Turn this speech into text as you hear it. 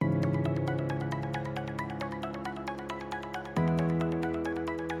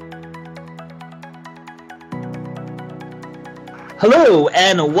Hello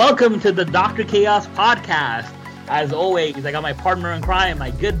and welcome to the Dr. Chaos podcast. As always, I got my partner in crime, my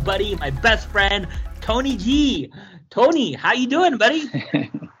good buddy, my best friend, Tony G. Tony, how you doing, buddy?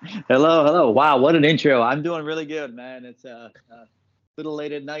 Hello. Wow, what an intro. I'm doing really good, man. It's a little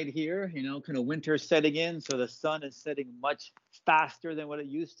late at night here, kind of winter setting in, so the sun is setting much faster than what it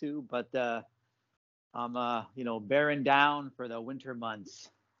used to, but I'm bearing down for the winter months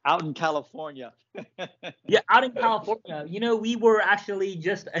out in California. Yeah, out in California. We were actually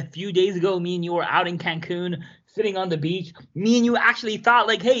just a few days ago, me and you were out in Cancun, sitting on the beach. Me and you actually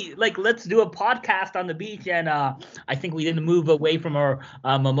thought hey, let's do a podcast on the beach. And I think we didn't move away from our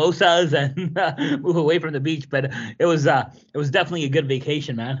mimosas and move away from the beach, but it was definitely a good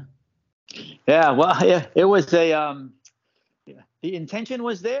vacation, man. Yeah, well, yeah, it was the intention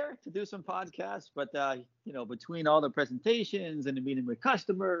was there to do some podcasts, but between all the presentations and the meeting with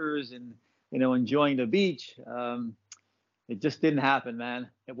customers and enjoying the beach, it just didn't happen, man.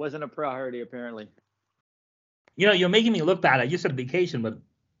 It wasn't a priority apparently. You're making me look bad. I just said vacation, but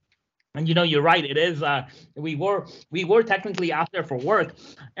and you're right. It is. We were technically out there for work,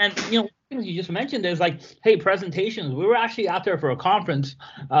 and things you just mentioned is hey, presentations. We were actually out there for a conference,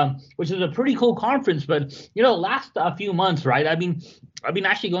 which is a pretty cool conference. But last few months, right? I've been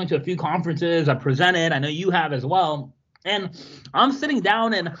actually going to a few conferences. I presented. I know you have as well. And I'm sitting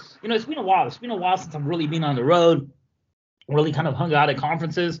down, and it's been a while. It's been a while since I've really been on the road. Really kind of hung out at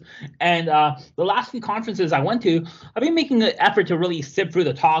conferences, and the last few conferences I went to, I've been making an effort to really sit through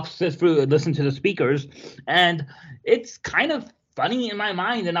the talks, listen to the speakers, and it's kind of funny in my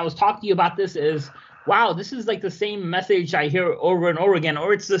mind. And I was talking to you about this is, wow, this is the same message I hear over and over again,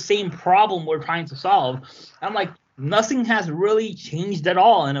 or it's the same problem we're trying to solve. I'm like, nothing has really changed at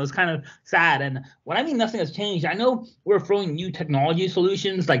all, and it was kind of sad. And when I mean nothing has changed, I know we're throwing new technology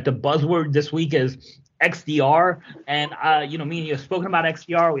solutions. The buzzword this week is XDR, and me and you have spoken about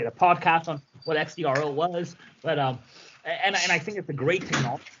XDR. We had a podcast on what XDR was, but and I think it's a great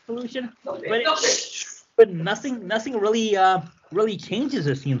technology solution, but nothing really changes.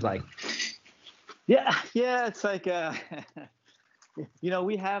 It seems like. Yeah, it's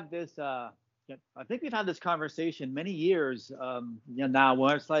we have this. I think we've had this conversation many years now,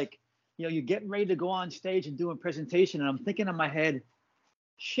 where it's you're getting ready to go on stage and do a presentation, and I'm thinking in my head,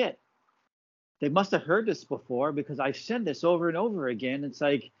 shit. They must have heard this before because I said this over and over again. It's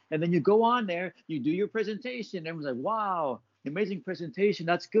and then you go on there, you do your presentation, everyone's like, wow, amazing presentation,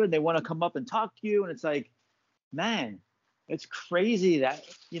 that's good. They want to come up and talk to you. And it's man, it's crazy that,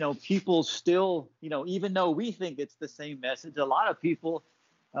 people still, even though we think it's the same message, a lot of people,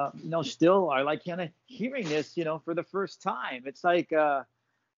 still are kind of hearing this, for the first time. It's I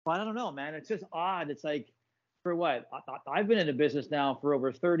don't know, man, it's just odd. It's for what? I've been in the business now for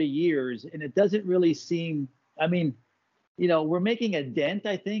over 30 years, and it doesn't really seem, we're making a dent,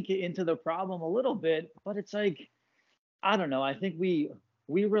 I think, into the problem a little bit, but it's I don't know. I think we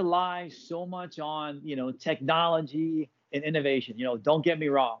rely so much on, technology and innovation. Don't get me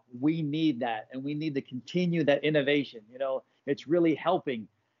wrong. We need that, and we need to continue that innovation. It's really helping.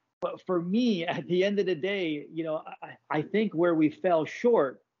 But for me, at the end of the day, I think where we fell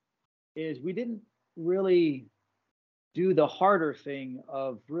short is we didn't really do the harder thing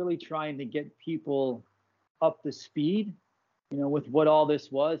of really trying to get people up to speed, with what all this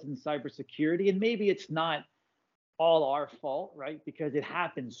was in cybersecurity. And maybe it's not all our fault, right? Because it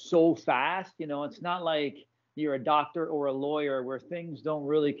happens so fast. It's not like you're a doctor or a lawyer where things don't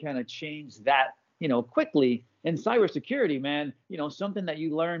really kind of change that, quickly. In cybersecurity, man, something that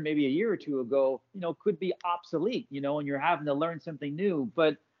you learned maybe a year or two ago, could be obsolete, and you're having to learn something new.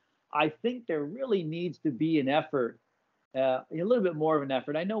 But I think there really needs to be an effort, a little bit more of an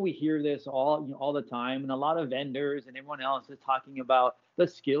effort. I know we hear this all the time, and a lot of vendors and everyone else is talking about the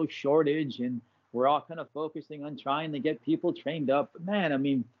skill shortage, and we're all kind of focusing on trying to get people trained up. But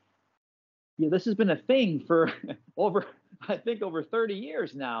man, this has been a thing for over 30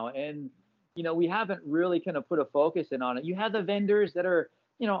 years now, and we haven't really kind of put a focus in on it. You have the vendors that are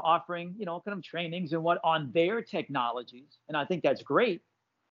offering kind of trainings and what on their technologies, and I think that's great.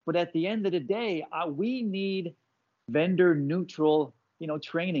 But at the end of the day, we need vendor neutral,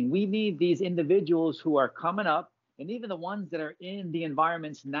 training. We need these individuals who are coming up, and even the ones that are in the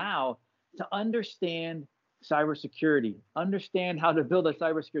environments now, to understand cybersecurity, understand how to build a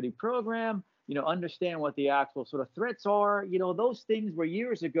cybersecurity program, understand what the actual sort of threats are. Those things where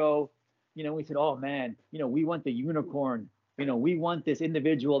years ago, we said, oh man, we want the unicorn. We want this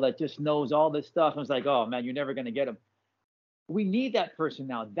individual that just knows all this stuff. And it's oh man, you're never going to get them. We need that person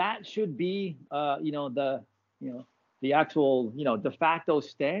now. That should be, the actual, de facto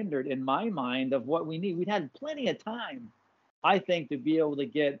standard in my mind of what we need. We've had plenty of time I think to be able to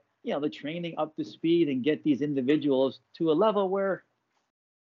get, the training up to speed and get these individuals to a level where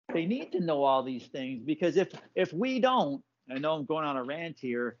they need to know all these things, because if we don't, I know I'm going on a rant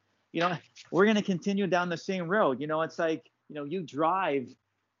here, we're going to continue down the same road. It's like, you drive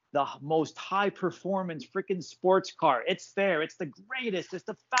the most high performance freaking sports car. It's there. It's the greatest. It's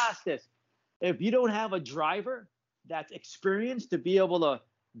the fastest. If you don't have a driver that's experienced to be able to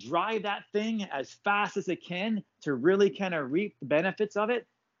drive that thing as fast as it can to really kind of reap the benefits of it,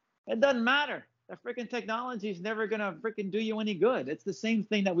 it doesn't matter. The freaking technology is never going to freaking do you any good. It's the same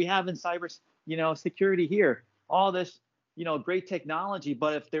thing that we have in cyber, security here. All this, great technology,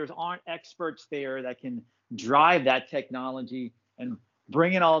 but if there aren't experts there that can drive that technology and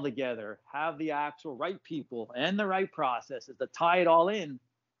bring it all together, have the actual right people and the right processes to tie it all in,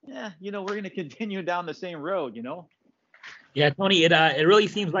 we're going to continue down the same road, Yeah, Tony, it really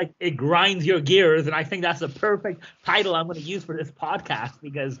seems like it grinds your gears, and I think that's the perfect title I'm going to use for this podcast,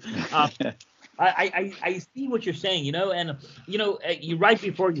 because I see what you're saying, and you right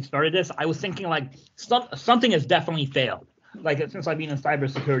before you started this, I was thinking like something has definitely failed, like since I've been in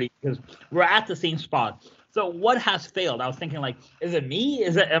cybersecurity, because we're at the same spot. So what has failed? I was thinking like, is it me?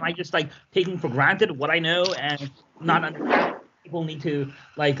 Am I just like taking for granted what I know and not understanding? People need to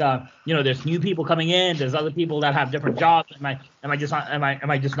like there's new people coming in, there's other people that have different jobs. Am I just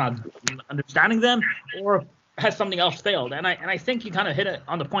not understanding them, or has something else failed? And I think you kind of hit it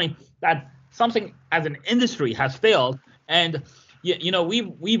on the point that something as an industry has failed, and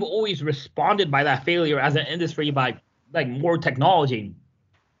we've always responded by that failure as an industry by like more technology.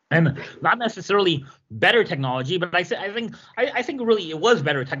 And not necessarily better technology, but I think really it was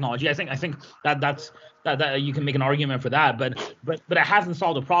better technology. I think that you can make an argument for that, but it hasn't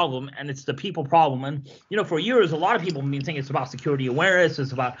solved the problem, and it's the people problem. And for years, a lot of people have been saying it's about security awareness,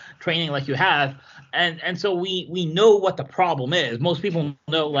 it's about training, like you have, and so we know what the problem is. Most people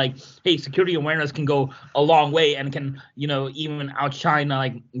know, like, hey, security awareness can go a long way and can even outshine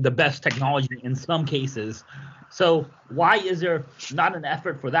like the best technology in some cases. So why is there not an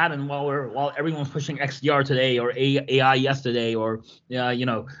effort for that? And while everyone's pushing XDR today, or AI yesterday, or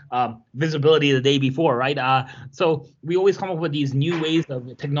visibility the day before, right? So we always come up with these new ways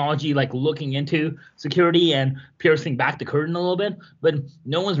of technology, like looking into security and piercing back the curtain a little bit, but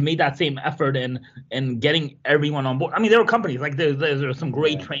no one's made that same effort in getting everyone on board. I mean, there are companies like there's some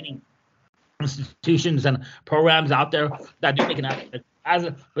great training institutions and programs out there that do make an effort.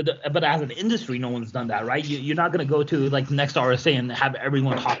 But as an industry, no one's done that, right? You're not going to go to like next RSA and have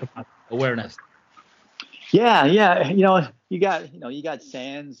everyone talk about awareness. Yeah. You got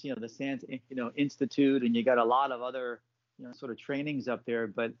SANS, the SANS, Institute, and you got a lot of other, sort of trainings up there.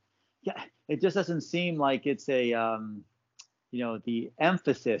 But yeah, it just doesn't seem like it's a, the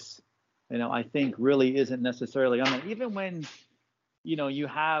emphasis, I think really isn't necessarily on that. Even when, you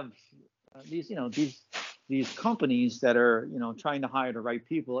have these companies that are, trying to hire the right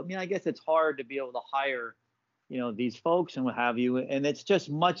people. I mean, I guess it's hard to be able to hire, these folks and what have you. And it's just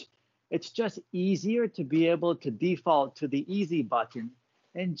easier to be able to default to the easy button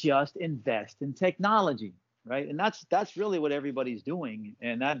and just invest in technology, right? And that's really what everybody's doing.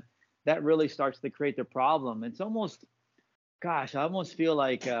 And that really starts to create the problem. It's almost, gosh, I almost feel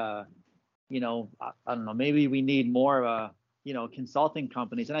like, I don't know, maybe we need more, consulting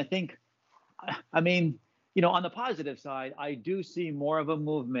companies. And I think, on the positive side, I do see more of a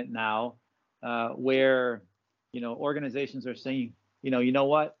movement now where, organizations are saying, you know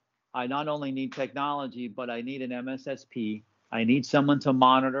what? I not only need technology, but I need an MSSP. I need someone to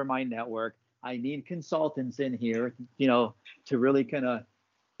monitor my network. I need consultants in here, to really kind of,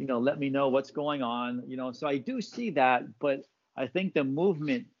 let me know what's going on. So I do see that, but I think the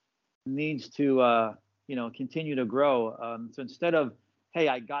movement needs to, continue to grow. So instead of, hey,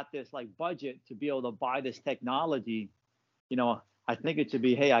 I got this like budget to be able to buy this technology, I think it should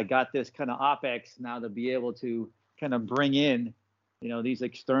be, hey, I got this kind of OpEx now to be able to kind of bring in, these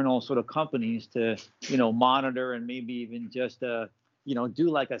external sort of companies to, monitor and maybe even just, do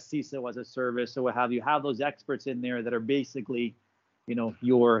like a CISO as a service or what have you. Have those experts in there that are basically,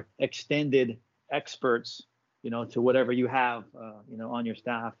 your extended experts, to whatever you have, on your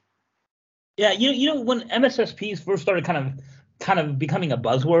staff. Yeah, when MSSPs first started kind of becoming a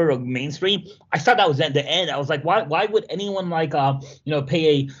buzzword or mainstream, I thought that was the end. I was like, why would anyone like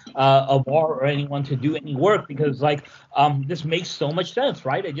pay a VAR or anyone to do any work? Because like this makes so much sense,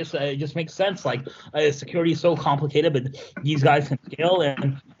 right? It just makes sense. Like security is so complicated, but these guys can scale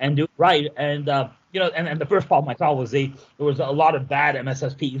and do it right. And and the first problem I saw was there was a lot of bad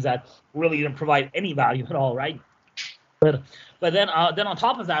MSSPs that really didn't provide any value at all, right? But then on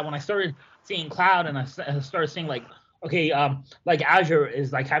top of that, when I started seeing cloud and I started seeing like okay, like Azure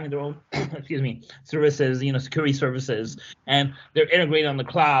is like having their own, excuse me, services, security services, and they're integrated on the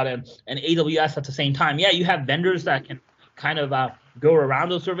cloud, and AWS at the same time. Yeah, you have vendors that can kind of go around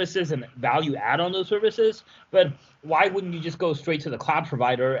those services and value add on those services, but why wouldn't you just go straight to the cloud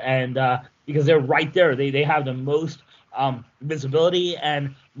provider? And because they're right there, they have the most visibility,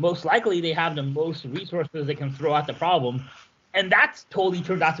 and most likely they have the most resources they can throw at the problem. And that's totally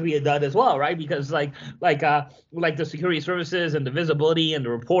turned out to be a dud as well, right? Because like the security services and the visibility and the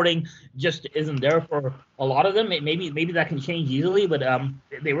reporting just isn't there for a lot of them. Maybe that can change easily, but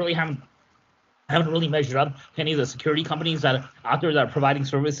they really haven't really measured up to any of the security companies that are out there that are providing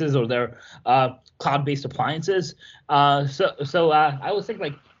services or their cloud-based appliances. I would think,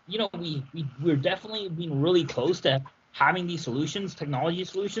 like, we're definitely being really close to having these solutions, technology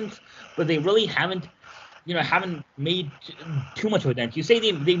solutions, but they really haven't made too much of a dent. You say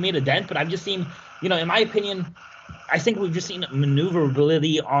they made a dent, but I've just seen, in my opinion, I think we've just seen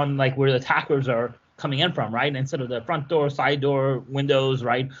maneuverability on like where the attackers are coming in from, right? Instead of the front door, side door, windows,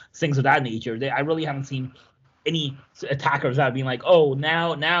 right? Things of that nature. I really haven't seen any attackers that being like, oh,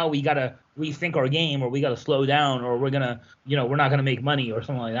 now we gotta rethink our game, or we gotta slow down, or we're not gonna make money, or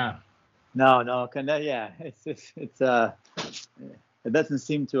something like that. No, yeah, it doesn't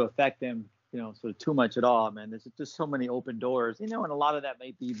seem to affect them, sort of too much at all, man. There's just so many open doors, and a lot of that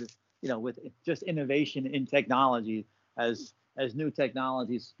may be with just innovation in technology as new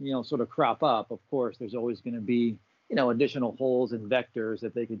technologies, sort of crop up. Of course, there's always going to be, additional holes and vectors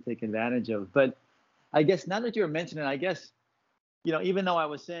that they can take advantage of. But I guess now that you're mentioning, I guess, even though I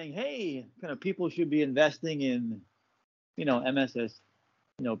was saying, hey, kind of people should be investing in, MSS,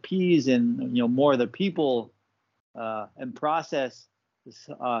 P's and, more of the people and process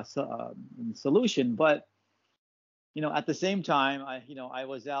solution. But, at the same time, I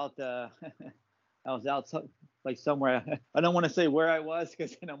was out, I was out like somewhere. I don't want to say where I was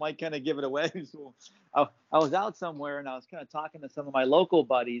because I might kind of give it away. So I was out somewhere and I was kind of talking to some of my local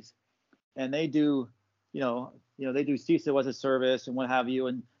buddies, and they do, they do CISO as a service and what have you,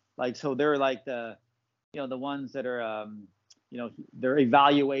 and like so they're like the ones that are they're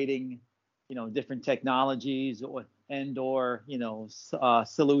evaluating different technologies or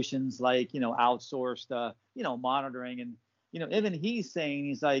solutions like outsourced monitoring, and even he's saying,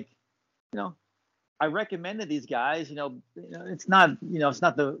 he's like, I recommended these guys, it's not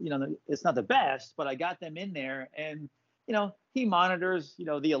the best, but I got them in there, and he monitors the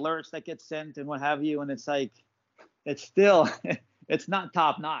alerts that get sent and what have you, and it's like, it's still it's not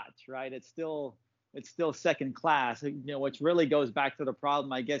top notch, right? It's still second class, which really goes back to the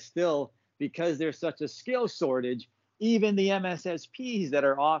problem, I guess, still, because there's such a skill shortage. Even the MSSPs that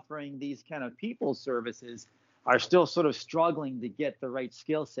are offering these kind of people services are still sort of struggling to get the right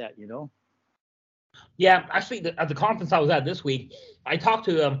skill set. Yeah, actually, at the conference I was at this week, I talked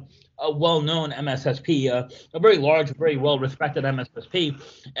to a well-known MSSP, a very large, very well-respected MSSP,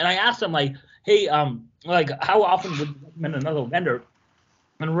 and I asked him, like, hey, like, how often would you recommend another vendor?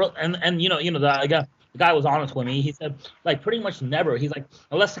 And the guy was honest with me. He said, like, pretty much never. He's like,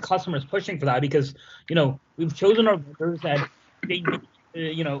 unless the customer is pushing for that, because we've chosen our vendors that they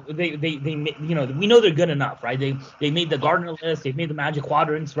we know they're good enough, right? They made the Gartner list, they've made the Magic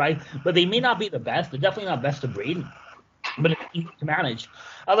Quadrants, right? But they may not be the best. They're definitely not best of breed, but it's easy to manage.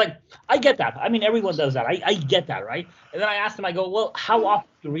 I was like, I get that. I mean, everyone does that. I get that, right? And then I asked him, I go, well, how often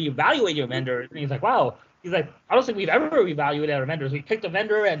do you reevaluate your vendor? And he's like, wow. He's like, I don't think we've ever reevaluated our vendors. We picked a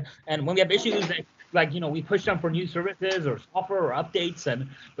vendor, and when we have issues, we push them for new services or software or updates,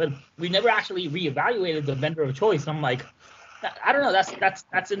 but we never actually reevaluated the vendor of choice. And I'm like, I don't know.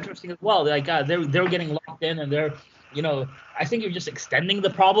 That's interesting as well. Like they're getting locked in, and I think you're just extending the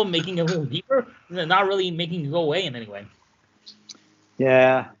problem, making it a little deeper, and not really making it go away in any way.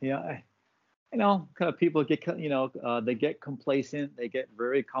 Yeah. Kind of people get, they get complacent. They get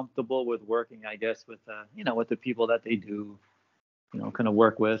very comfortable with working, I guess, with with the people that they do, kind of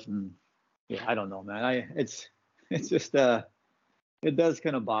work with, and yeah, I don't know, man. It's just it does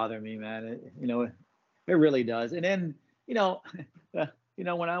kind of bother me, man. It really does. And then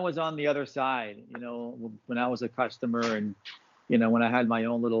when I was on the other side, when I was a customer, and when I had my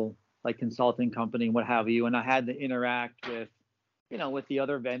own little like consulting company and what have you, and I had to interact with with the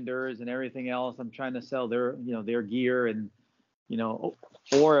other vendors and everything else, I'm trying to sell their their gear, and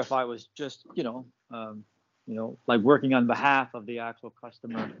or if I was just like working on behalf of the actual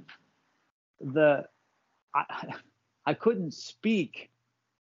customer, I couldn't speak,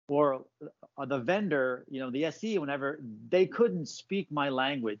 or the vendor, the SE, whenever they couldn't speak my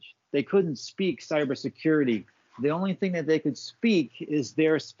language, they couldn't speak cybersecurity. The only thing that they could speak is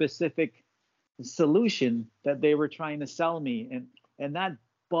their specific solution that they were trying to sell me, and that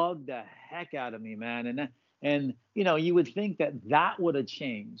bugged the heck out of me, man. And you would think that that would have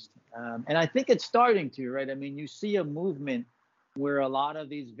changed, and I think it's starting to, right? I mean, you see a movement where a lot of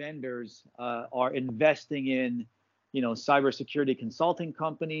these vendors are investing in, cybersecurity consulting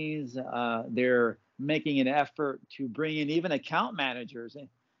companies. They're making an effort to bring in even account managers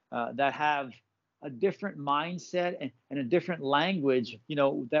that have a different mindset and a different language,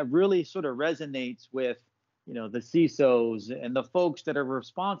 that really sort of resonates with, the CISOs and the folks that are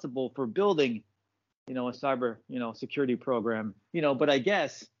responsible for building, a cyber, security program, but I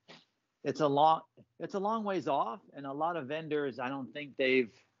guess it's a long ways off, and a lot of vendors, I don't think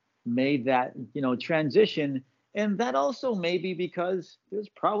they've made that, transition. And that also may be because there's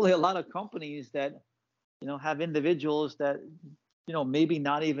probably a lot of companies that, have individuals that, maybe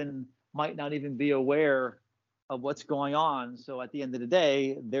might not even be aware of what's going on. So at the end of the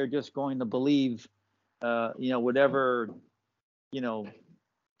day, they're just going to believe, whatever,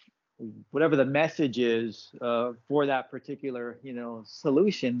 whatever the message is for that particular,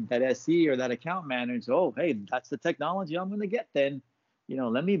 solution, that SE or that account manager. Oh, hey, that's the technology I'm going to get then.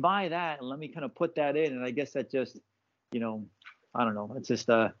 Let me buy that and let me kind of put that in. And I guess that just, I don't know. It's just,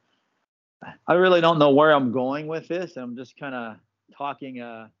 I really don't know where I'm going with this. I'm just kind of talking,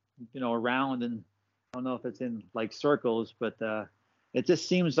 around, and I don't know if it's in like circles, but it just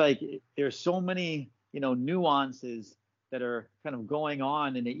seems like there's so many, nuances that are kind of going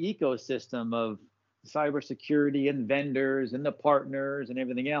on in the ecosystem of cybersecurity and vendors and the partners and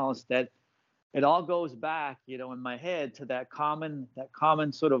everything else, that it all goes back, in my head to that common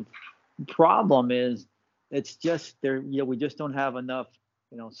sort of problem is, it's just there, we just don't have enough,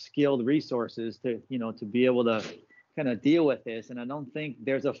 skilled resources to, to be able to kind of deal with this. And I don't think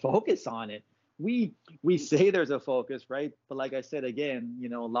there's a focus on it. We say there's a focus, right? But like I said, again,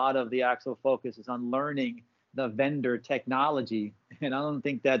 a lot of the actual focus is on learning the vendor technology. And I don't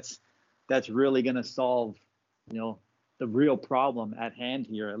think that's really going to solve, the real problem at hand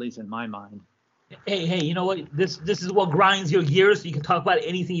here, at least in my mind. Hey, you know what? This is what grinds your gears. You can talk about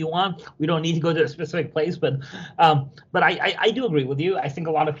anything you want. We don't need to go to a specific place, but I do agree with you. I think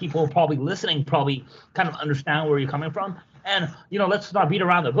a lot of people probably listening probably kind of understand where you're coming from. And let's not beat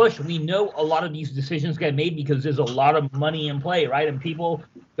around the bush. We know a lot of these decisions get made because there's a lot of money in play, right? And people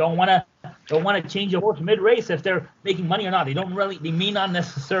don't want to change a horse mid-race if they're making money or not. They may not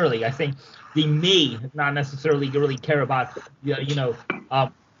necessarily. I think they may not necessarily really care about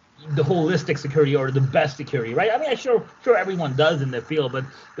the holistic security or the best security, right? I mean, sure everyone does in the field, but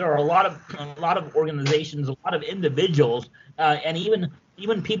there are a lot of organizations, a lot of individuals, and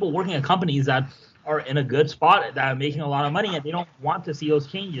even people working at companies that are in a good spot, that are making a lot of money, and they don't want to see those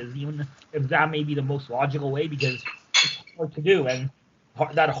changes, even if that may be the most logical way, because it's hard to do, and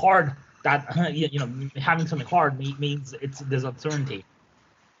having something hard means there's uncertainty.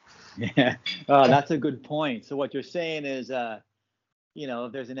 Yeah, that's a good point. So what you're saying is, if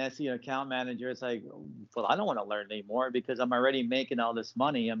there's an SEO account manager, it's like, well, I don't want to learn anymore because I'm already making all this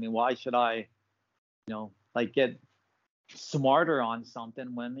money. I mean, why should I, get smarter on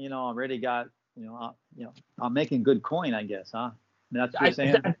something when, I already got, I'm making good coin, I guess, huh? That's what you're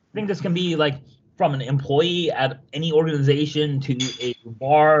saying? I think this can be like from an employee at any organization to a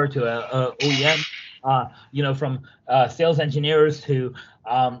bar to a OEM, from sales engineers to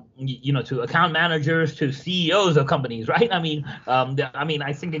to account managers to CEOs of companies, right? I mean,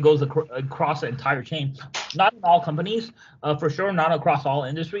 I think it goes across the entire chain. Not in all companies, for sure, not across all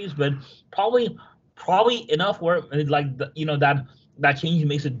industries, but probably enough where that change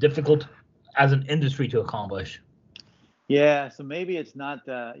makes it difficult as an industry to accomplish. Yeah, so maybe it's not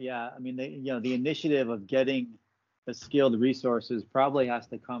the initiative of getting the skilled resources probably has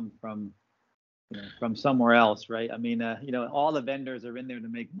to come from somewhere else, right? I mean, all the vendors are in there to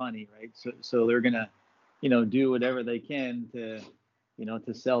make money, right? So they're gonna, do whatever they can to,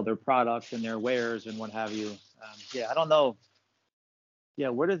 to sell their products and their wares and what have you. I don't know. Yeah,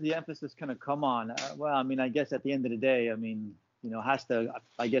 where does the emphasis kind of come on? Well, I mean, I guess at the end of the day, I mean, has to.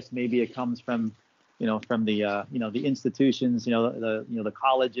 I guess maybe it comes from, from the, the institutions, the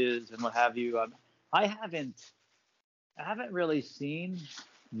colleges and what have you. I haven't really seen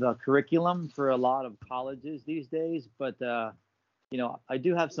the curriculum for a lot of colleges these days, but I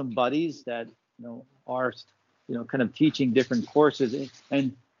do have some buddies that are kind of teaching different courses,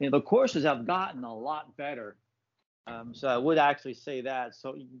 and the courses have gotten a lot better. So I would actually say that.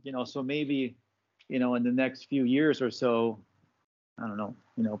 So so maybe in the next few years or so, I don't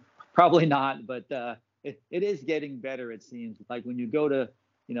know, probably not, but it is getting better. It seems like when you go to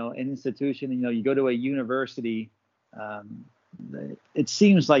an institution, you go to a university. It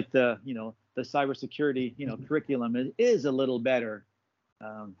seems like the the cybersecurity, curriculum is a little better.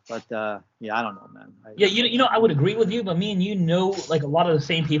 But yeah, I don't know, man. Yeah, I would agree with you, but me and you know, like a lot of the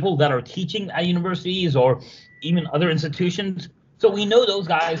same people that are teaching at universities or even other institutions. So we know those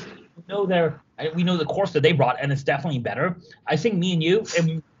guys. We know the course that they brought, and it's definitely better. I think me and you, and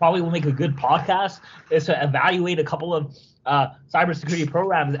we probably will make a good podcast, is to evaluate a couple of cybersecurity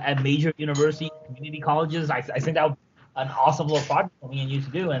programs at major university community colleges. I think that would be an awesome little project for me and you to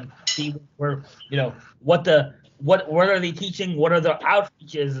do, and see where what are they teaching? What are the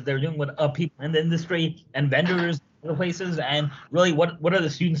outreaches that they're doing with people in the industry and vendors, other places, and really what are the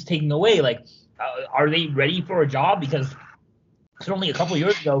students taking away? Like, are they ready for a job? Because certainly a couple of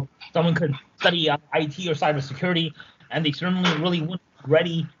years ago, someone could study IT or cybersecurity, and they certainly really wouldn't be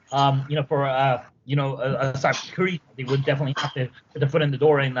ready, for a cybersecurity. They would definitely have to put their foot in the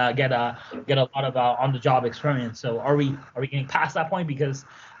door and get a lot of on-the-job experience. So are we getting past that point? Because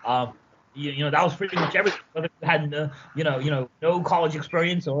that was pretty much everything. Whether you had no college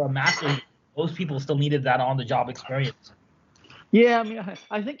experience or a master's, most people still needed that on-the-job experience. Yeah, I mean,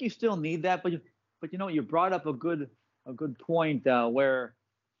 I think you still need that, but you brought up a good point where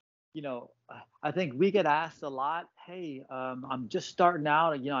I think we get asked a lot, hey, I'm just starting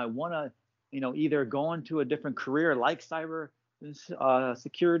out, I want to either go into a different career like cyber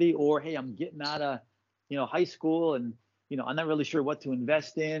security, or hey, I'm getting out of high school and I'm not really sure what to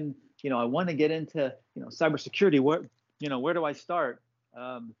invest in. I want to get into cybersecurity. Where do I start?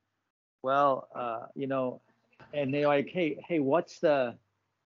 And they're like, hey, what's the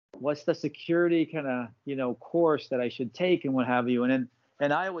security kind of course that I should take and what have you. And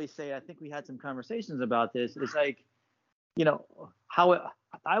I always say, I think we had some conversations about this. It's like,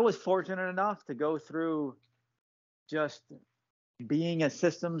 I was fortunate enough to go through just being a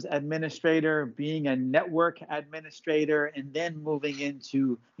systems administrator, being a network administrator, and then moving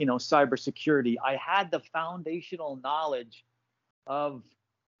into cybersecurity. I had the foundational knowledge of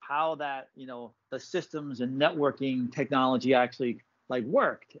how that the systems and networking technology actually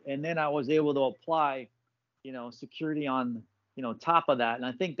worked, and then I was able to apply security on top of that. And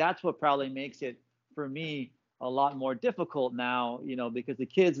I think that's what probably makes it for me a lot more difficult now, because the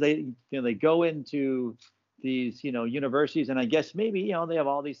kids they go into these universities, and I guess maybe they have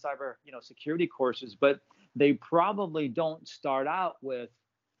all these cyber security courses, but they probably don't start out with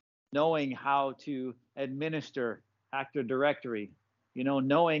knowing how to administer Active Directory,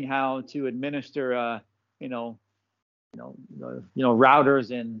 knowing how to administer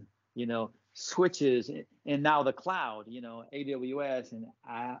routers and switches, and now the cloud, AWS and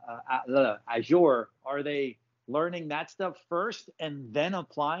Azure. Are they learning that stuff first and then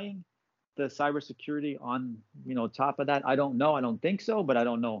applying the cybersecurity on top of that? I don't know. I don't think so, but I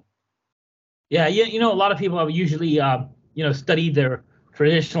don't know. Yeah, a lot of people have usually studied their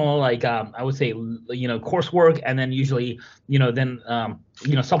traditional, I would say, coursework, and then usually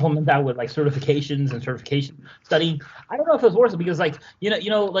supplement that with certifications and certification studying. I don't know if it's worth it, because a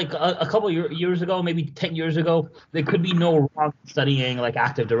couple of years ago, maybe 10 years ago, there could be no wrong studying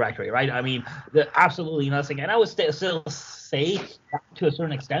Active Directory, right? I mean, absolutely nothing. And I would still say that to a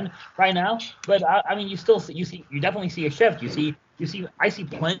certain extent right now, but I mean, you definitely see a shift. I see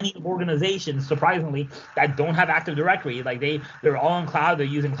plenty of organizations, surprisingly, that don't have Active Directory. They're all on cloud. They're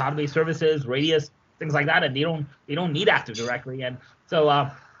using cloud-based services, Radius, things like that, and they don't need Active Directory. And so,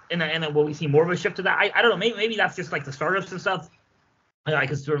 and will we see more of a shift to that? I don't know. Maybe that's just the startups and stuff. I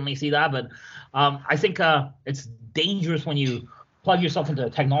could certainly see that, but I think it's dangerous when you plug yourself into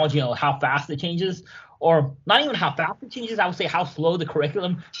technology, how fast it changes, or not even how fast it changes. I would say how slow the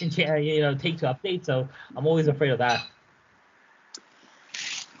curriculum can take to update. So I'm always afraid of that.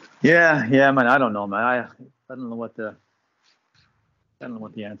 Yeah, man. I don't know, man. I don't know what the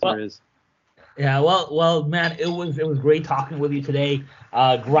answer is. Yeah, well, man, it was great talking with you today.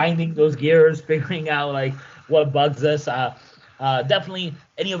 Grinding those gears, figuring out what bugs us. Definitely,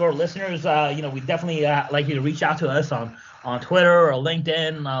 any of our listeners, we definitely like you to reach out to us on Twitter or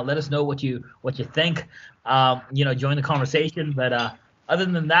LinkedIn. Let us know what you think. Join the conversation. But other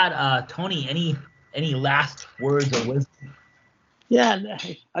than that, Tony, any last words or wisdom? Yeah,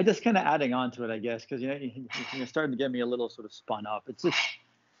 I just kind of adding on to it, I guess, because you're starting to get me a little sort of spun up. It's just,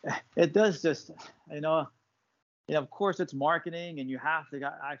 it does just, of course it's marketing, and you have to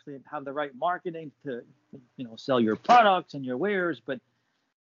actually have the right marketing to, sell your products and your wares. But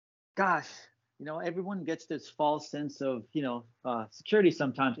gosh, everyone gets this false sense of, security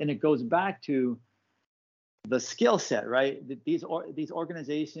sometimes, and it goes back to the skill set, right? These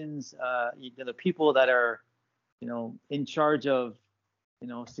organizations, the people that are in charge of,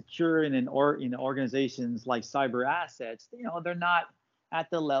 securing and organizations like cyber assets, they're not at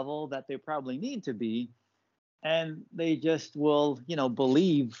the level that they probably need to be, and they just will,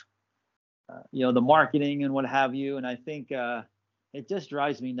 believe, the marketing and what have you. And I think it just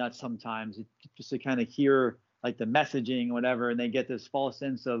drives me nuts sometimes, just to kind of hear like the messaging or whatever, and they get this false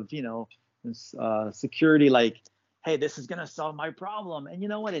sense of, this security, like, hey, this is gonna solve my problem, and you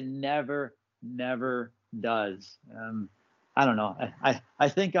know what? It never does. I don't know. I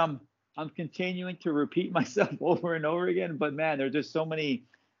think I'm continuing to repeat myself over and over again, but man, there's just so many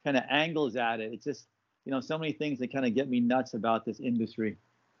kind of angles at it. It's just, so many things that kind of get me nuts about this industry.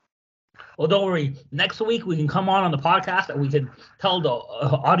 Well, don't worry. Next week we can come on the podcast and we can tell the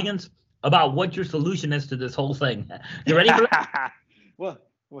audience about what your solution is to this whole thing. You ready for that?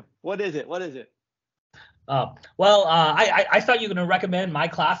 What is it? What is it? I thought you were gonna recommend my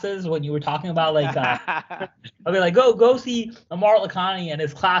classes when you were talking about like I'll be like go see Amar Lakhani and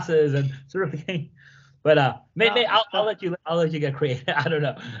his classes and certification. But maybe I'll let you get creative. I don't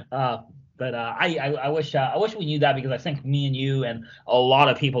know. But I wish we knew that, because I think me and you and a lot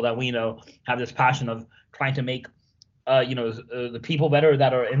of people that we know have this passion of trying to make the people better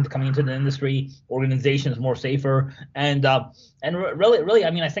that are coming into the industry, organizations more safer, and really,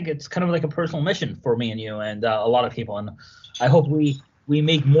 I mean, I think it's kind of like a personal mission for me and you and a lot of people, and I hope we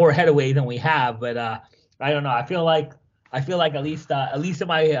make more headway than we have. But I don't know. I feel like at least in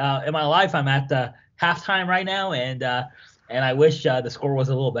my life, I'm at the halftime right now, and I wish the score was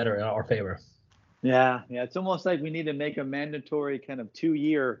a little better in our favor. Yeah, it's almost like we need to make a mandatory kind of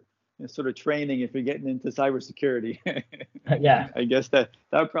 2-year sort of training if you're getting into cybersecurity. Yeah, I guess that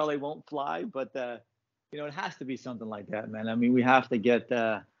probably won't fly, but it has to be something like that, man. I mean, we have to get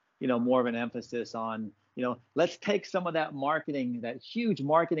more of an emphasis on, let's take some of that marketing, that huge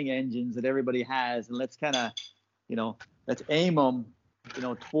marketing engines that everybody has, and let's kind of, let's aim them,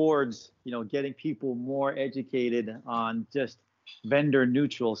 towards, getting people more educated on just vendor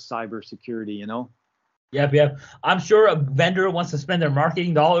neutral cybersecurity, Yep. I'm sure a vendor wants to spend their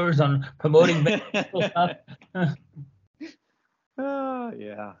marketing dollars on promoting stuff.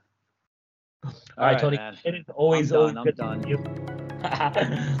 Yeah. All right, Tony. Man. It is always I'm good done. talking to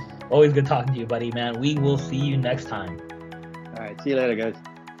you. Always good talking to you, buddy, man. We will see you next time. All right. See you later, guys.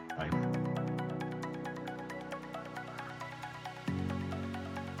 Bye.